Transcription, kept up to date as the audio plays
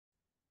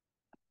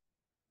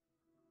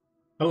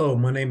Hello,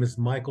 my name is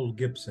Michael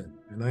Gibson,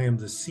 and I am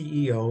the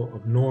CEO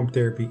of Norm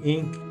Therapy,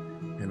 Inc.,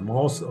 and I'm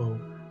also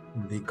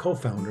the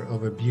co-founder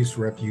of Abuse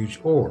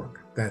Refuge Org.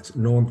 That's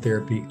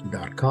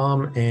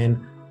normtherapy.com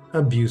and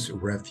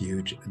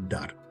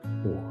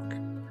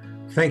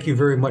abuserefuge.org. Thank you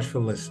very much for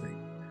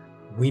listening.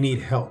 We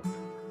need help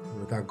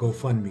with our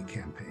GoFundMe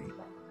campaign.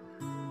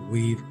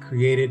 We've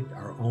created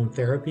our own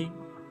therapy.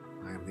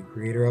 I am the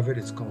creator of it.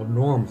 It's called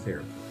Norm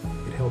Therapy.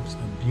 It helps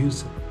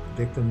abuse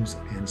victims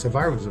and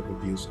survivors of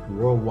abuse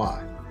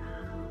worldwide.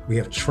 We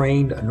have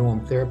trained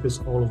norm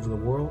therapists all over the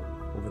world.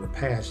 Over the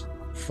past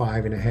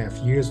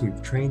 5.5 years,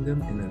 we've trained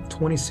them, and then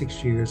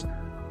 26 years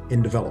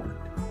in development.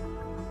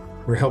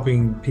 We're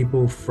helping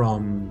people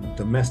from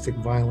domestic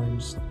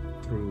violence,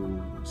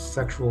 through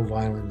sexual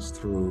violence,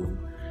 through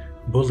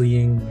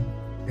bullying,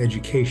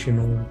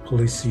 educational,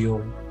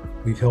 policial.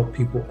 We've helped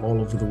people all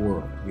over the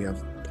world. We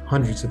have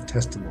hundreds of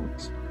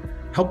testimonies.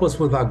 Help us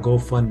with our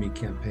GoFundMe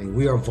campaign.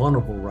 We are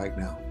vulnerable right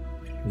now.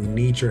 We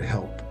need your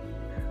help.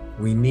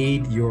 We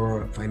need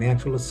your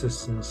financial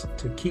assistance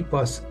to keep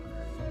us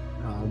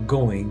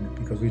going,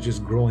 because we're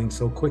just growing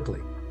so quickly.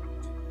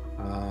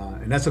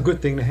 And that's a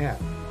good thing to have.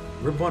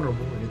 We're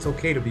vulnerable, and it's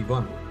okay to be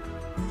vulnerable,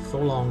 so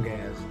long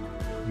as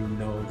you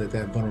know that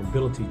that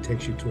vulnerability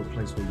takes you to a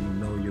place where you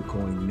know you're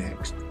going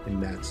next.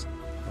 And that's,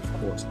 of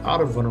course,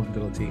 out of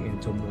vulnerability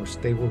into a more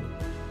stable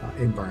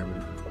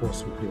environment, of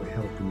course, with your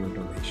help and your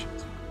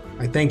donations.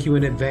 I thank you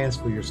in advance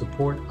for your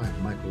support.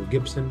 I'm Michael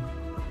Gibson.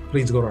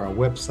 Please go to our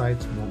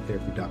websites,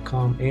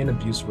 normtherapy.com and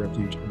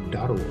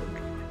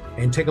abuserefuge.org,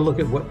 and take a look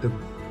at what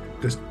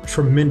this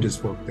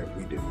tremendous work that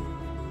we do.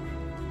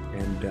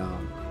 And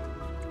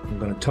I'm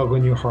going to tug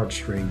on your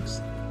heartstrings.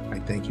 I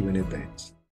thank you in advance.